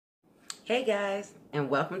Hey guys,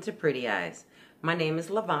 and welcome to Pretty Eyes. My name is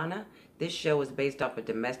Lavana. This show is based off of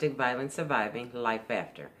domestic violence surviving life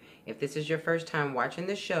after. If this is your first time watching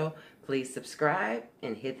this show, please subscribe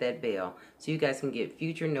and hit that bell so you guys can get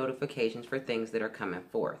future notifications for things that are coming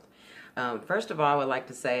forth. First of all, I would like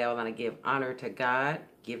to say I want to give honor to God,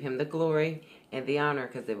 give him the glory and the honor,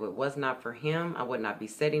 because if it was not for him, I would not be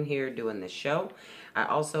sitting here doing this show. I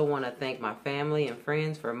also want to thank my family and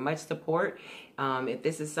friends for much support. If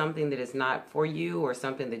this is something that is not for you or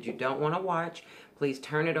something that you don't want to watch, please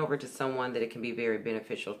turn it over to someone that it can be very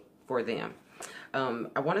beneficial for them.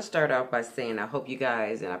 I want to start off by saying I hope you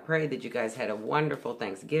guys, and I pray that you guys had a wonderful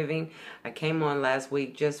Thanksgiving. I came on last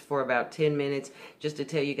week just for about 10 minutes just to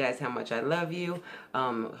tell you guys how much I love you.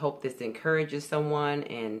 Hope this encourages someone,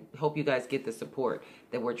 and hope you guys get the support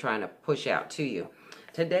that we're trying to push out to you.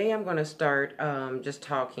 Today I'm going to start just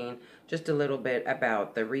talking just a little bit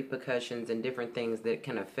about the repercussions and different things that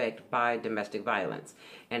can affect by domestic violence.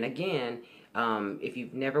 And again, if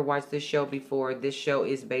you've never watched this show before, this show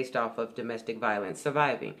is based off of domestic violence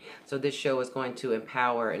surviving. So this show is going to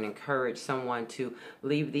empower and encourage someone to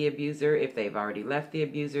leave the abuser. If they've already left the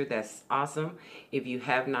abuser, that's awesome. If you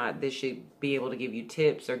have not, this should be able to give you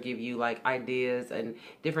tips or give you like ideas and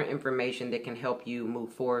different information that can help you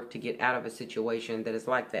move forward to get out of a situation that is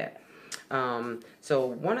like that. So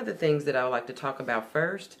one of the things that I would like to talk about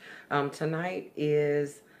first tonight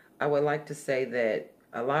is I would like to say that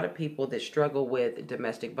a lot of people that struggle with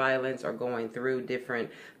domestic violence or going through different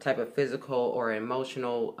type of physical or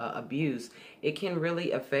emotional abuse, it can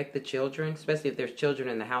really affect the children, especially if there's children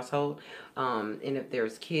in the household. And if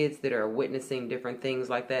there's kids that are witnessing different things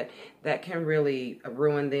like that, that can really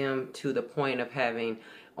ruin them to the point of having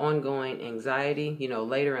ongoing anxiety,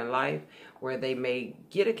 later in life, where they may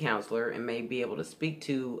get a counselor and may be able to speak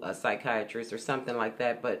to a psychiatrist or something like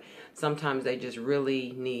that. But sometimes they just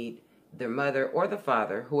really need their mother or the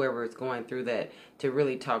father, whoever is going through that, to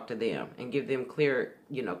really talk to them and give them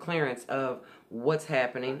clearance of what's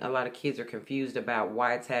happening. A lot of kids are confused about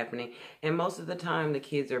why it's happening, and most of the time the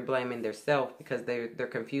kids are blaming themselves because they're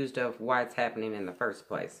confused of why it's happening in the first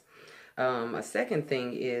place. A second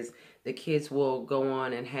thing is the kids will go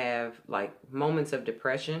on and have like moments of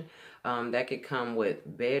depression. That could come with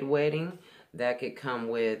bedwetting. That could come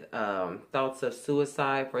with thoughts of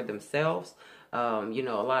suicide for themselves. A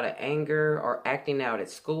lot of anger or acting out at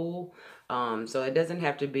school. So it doesn't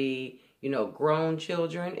have to be, grown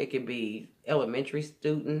children. It could be elementary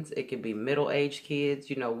students. It could be middle-aged kids,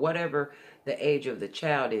 whatever the age of the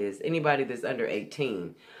child is. Anybody that's under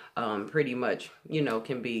 18, pretty much,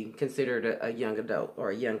 can be considered a young adult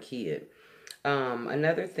or a young kid.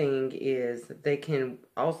 Another thing is they can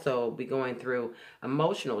also be going through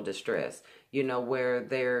emotional distress, where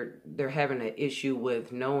they're having an issue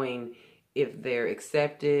with knowing if they're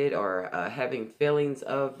accepted or having feelings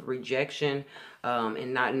of rejection,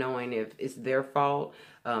 and not knowing if it's their fault.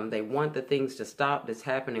 They want the things to stop that's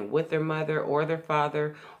happening with their mother or their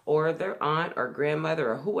father or their aunt or grandmother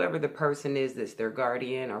or whoever the person is that's their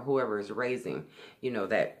guardian or whoever is raising,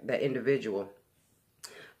 that individual.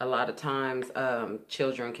 A lot of times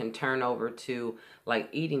children can turn over to like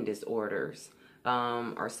eating disorders.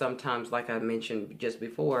 Or sometimes, like I mentioned just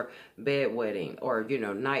before, bedwetting or,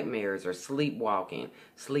 nightmares or sleepwalking,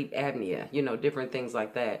 sleep apnea, different things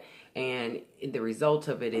like that. And the result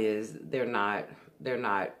of it is they're not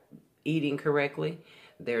eating correctly.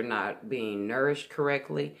 They're not being nourished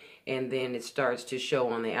correctly, and then it starts to show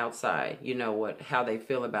on the outside, how they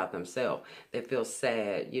feel about themselves. They feel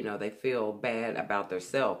sad, they feel bad about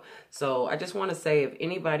themselves. So I just want to say, if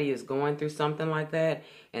anybody is going through something like that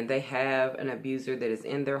and they have an abuser that is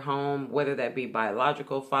in their home, whether that be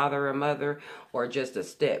biological father or mother or just a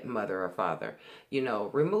stepmother or father,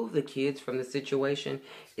 remove the kids from the situation.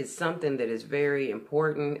 It's something that is very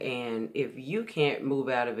important, and if you can't move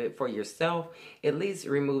out of it for yourself, at least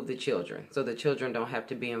remove the children so the children don't have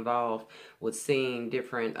to be involved with seeing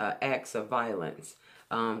different acts of violence.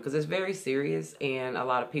 Because it's very serious, and a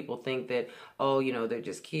lot of people think that, they're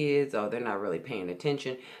just kids, they're not really paying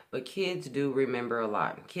attention. But kids do remember a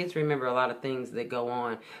lot. Kids remember a lot of things that go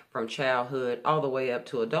on from childhood all the way up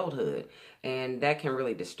to adulthood. And that can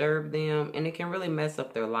really disturb them, and it can really mess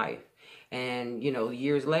up their life. And,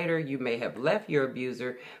 years later, you may have left your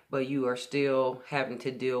abuser, but you are still having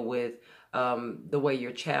to deal with the way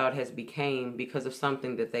your child has became because of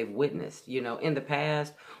something that they've witnessed, in the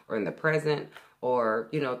past or in the present, or,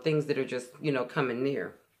 things that are just, coming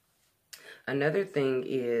near. Another thing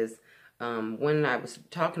is when I was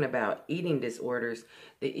talking about eating disorders,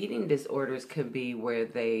 the eating disorders could be where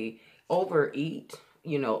they overeat,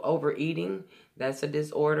 overeating. that's a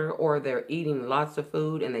disorder, or they're eating lots of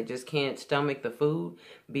food and they just can't stomach the food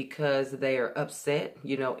because they are upset,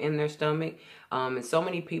 in their stomach. And so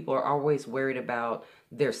many people are always worried about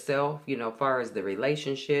their self, as far as the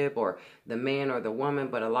relationship or the man or the woman,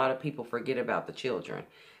 but a lot of people forget about the children.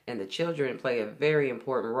 And the children play a very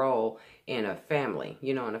important role in a family,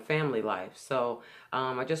 in a family life. So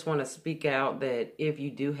I just want to speak out that if you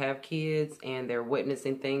do have kids and they're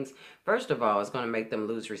witnessing things, first of all, it's going to make them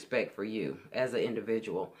lose respect for you as an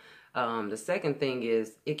individual. The second thing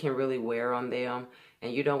is it can really wear on them,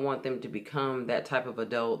 and you don't want them to become that type of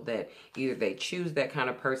adult that either they choose that kind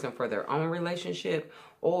of person for their own relationship,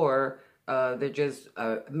 or they're just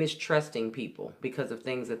mistrusting people because of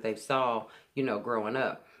things that they saw, growing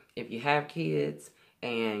up. If you have kids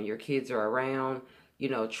and your kids are around,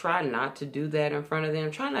 try not to do that in front of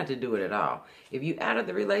them. Try not to do it at all. If you out of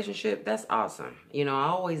the relationship, that's awesome. I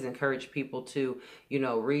always encourage people to,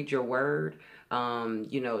 read your word.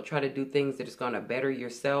 Try to do things that is going to better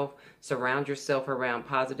yourself. Surround yourself around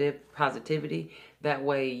positivity. That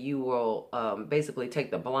way you will basically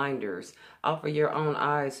take the blinders off of your own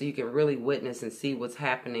eyes so you can really witness and see what's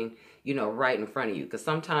happening, right in front of you. Because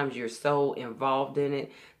sometimes you're so involved in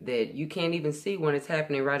it that you can't even see when it's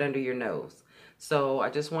happening right under your nose. So I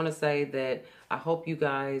just want to say that I hope you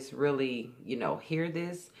guys really, hear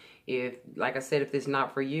this. If, like I said, if it's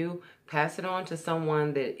not for you, pass it on to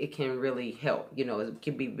someone that it can really help. It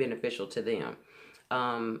can be beneficial to them.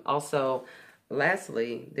 Also,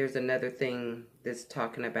 lastly, there's another thing that's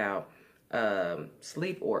talking about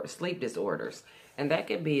sleep disorders. And that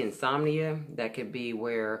could be insomnia. That could be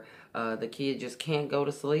where the kid just can't go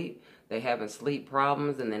to sleep. They having sleep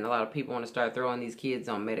problems, and then a lot of people want to start throwing these kids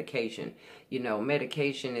on medication.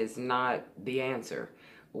 Medication is not the answer.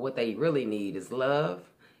 What they really need is love,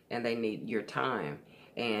 and they need your time.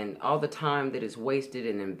 And all the time that is wasted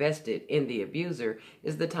and invested in the abuser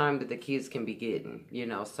is the time that the kids can be getting,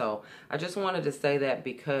 So I just wanted to say that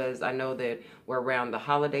because I know that we're around the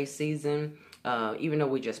holiday season. Even though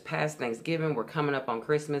we just passed Thanksgiving, we're coming up on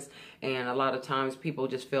Christmas, and a lot of times people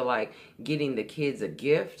just feel like getting the kids a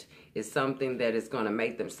gift is something that is going to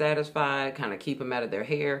make them satisfied, kind of keep them out of their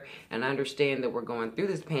hair. And I understand that we're going through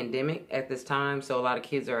this pandemic at this time, so a lot of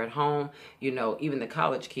kids are at home, even the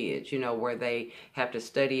college kids, where they have to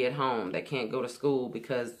study at home. They can't go to school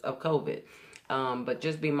because of COVID. But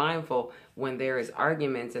just be mindful when there is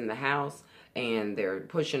arguments in the house and they're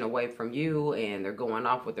pushing away from you and they're going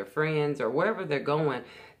off with their friends or wherever they're going,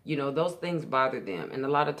 those things bother them. And a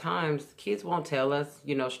lot of times kids won't tell us,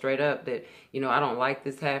 straight up that, I don't like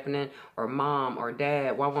this happening, or mom or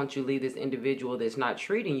dad, why won't you leave this individual that's not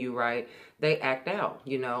treating you right? They act out,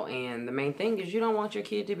 and the main thing is you don't want your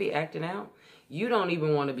kid to be acting out. You don't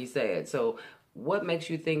even want to be sad. So what makes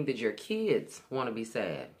you think that your kids want to be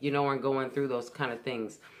sad, and going through those kind of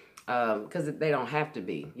things? Because they don't have to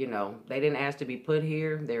be, they didn't ask to be put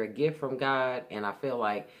here. They're a gift from God, and I feel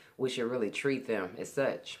like we should really treat them as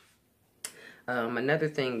such. Another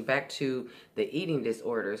thing, back to the eating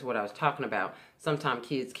disorders, what I was talking about, sometimes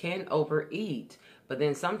kids can overeat, but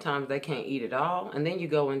then sometimes they can't eat at all. And then you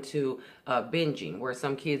go into binging, where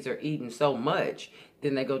some kids are eating so much,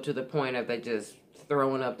 then they go to the point of they just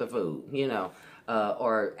throwing up the food,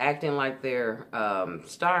 or acting like they're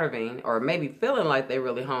starving, or maybe feeling like they're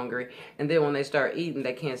really hungry, and then when they start eating,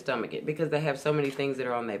 they can't stomach it because they have so many things that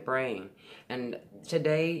are on their brain. And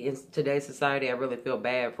today, in today's society, I really feel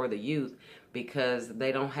bad for the youth because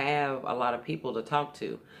they don't have a lot of people to talk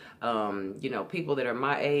to. People that are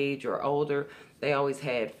my age or older, they always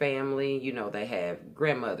had family, they have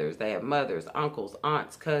grandmothers, they have mothers, uncles,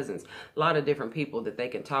 aunts, cousins, a lot of different people that they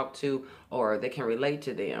can talk to or they can relate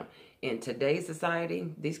to them. In today's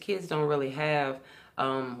society, these kids don't really have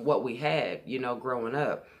what we had, growing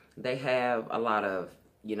up. They have a lot of,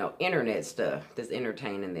 internet stuff that's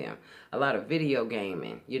entertaining them. A lot of video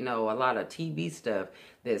gaming, a lot of TV stuff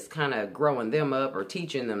that's kind of growing them up or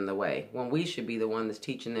teaching them the way, when we should be the one that's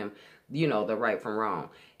teaching them, the right from wrong.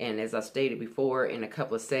 And as I stated before in a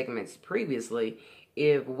couple of segments previously,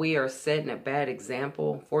 if we are setting a bad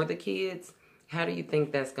example for the kids, how do you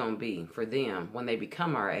think that's going to be for them when they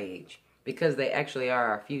become our age? Because they actually are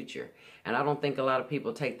our future. And I don't think a lot of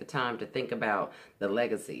people take the time to think about the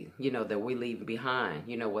legacy, that we leave behind,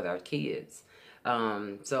 with our kids.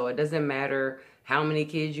 So it doesn't matter how many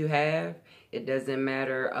kids you have. It doesn't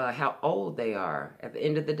matter how old they are. At the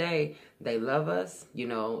end of the day, they love us.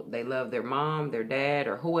 They love their mom, their dad,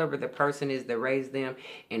 or whoever the person is that raised them.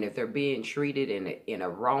 And if they're being treated in a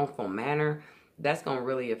wrongful manner, that's going to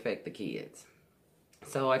really affect the kids.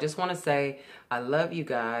 So I just want to say I love you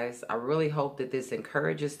guys. I really hope that this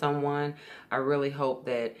encourages someone. I really hope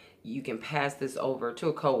that you can pass this over to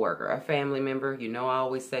a coworker, a family member. You know, I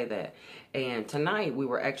always say that. And tonight we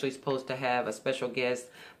were actually supposed to have a special guest,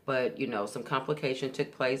 but you know, some complication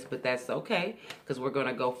took place, but that's okay because we're going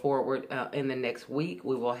to go forward in the next week.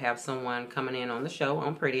 We will have someone coming in on the show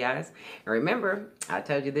on Pretty Eyes. And remember, I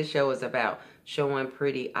told you this show is about showing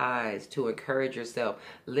pretty eyes to encourage yourself,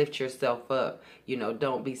 lift yourself up. You know,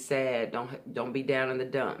 don't be sad. Don't be down in the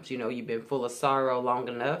dumps. You know, you've been full of sorrow long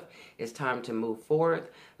enough. It's time to move forward,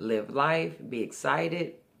 live life, be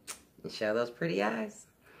excited, and show those pretty eyes.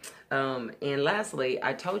 And lastly,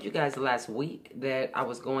 I told you guys last week that I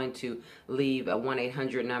was going to leave a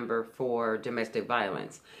 1-800 number for domestic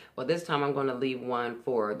violence. Well, this time I'm going to leave one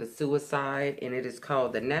for the suicide, and it is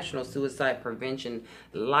called the National Suicide Prevention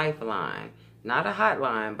Lifeline. Not a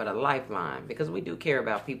hotline, but a lifeline, because we do care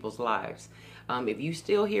about people's lives. If you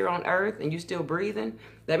still here on earth and you still breathing,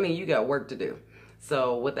 that means you got work to do.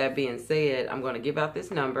 So with that being said, I'm going to give out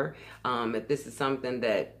this number. If this is something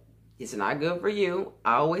that it's not good for you,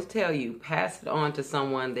 I always tell you, pass it on to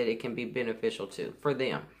someone that it can be beneficial to, for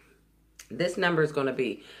them. This number is going to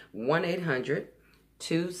be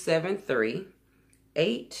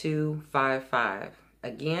 1-800-273-8255.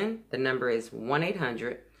 Again, the number is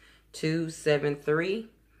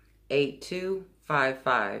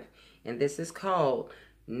 1-800-273-8255. And this is called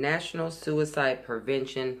National Suicide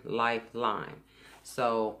Prevention Lifeline.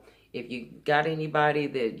 So if you got anybody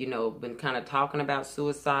that, you know, been kind of talking about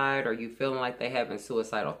suicide, or you feeling like they having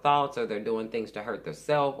suicidal thoughts, or they're doing things to hurt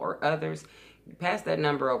themselves or others, pass that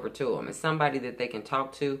number over to them. It's somebody that they can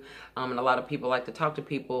talk to. And a lot of people like to talk to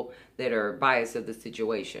people that are biased of the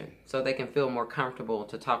situation, so they can feel more comfortable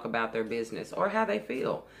to talk about their business or how they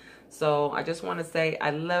feel. So I just want to say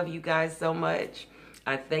I love you guys so much.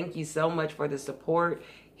 I thank you so much for the support.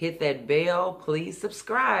 Hit that bell, please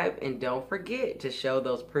subscribe, and don't forget to show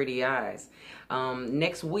those pretty eyes.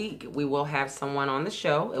 Next week, we will have someone on the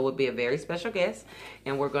show. It will be a very special guest,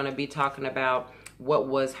 and we're going to be talking about what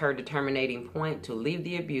was her determining point to leave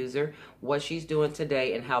the abuser, what she's doing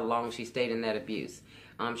today, and how long she stayed in that abuse.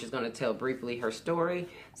 She's going to tell briefly her story.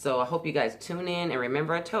 So I hope you guys tune in. And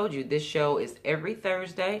remember, I told you this show is every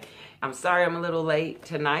Thursday. I'm sorry I'm a little late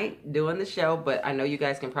tonight doing the show, but I know you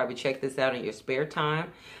guys can probably check this out in your spare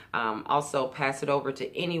time. Also, pass it over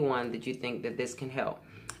to anyone that you think that this can help.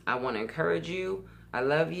 I want to encourage you. I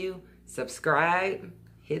love you. Subscribe.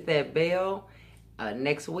 Hit that bell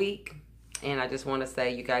next week. And I just want to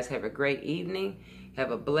say you guys have a great evening.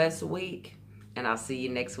 Have a blessed week. And I'll see you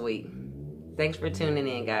next week. Thanks for tuning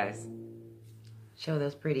in, guys. Show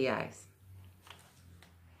those pretty eyes.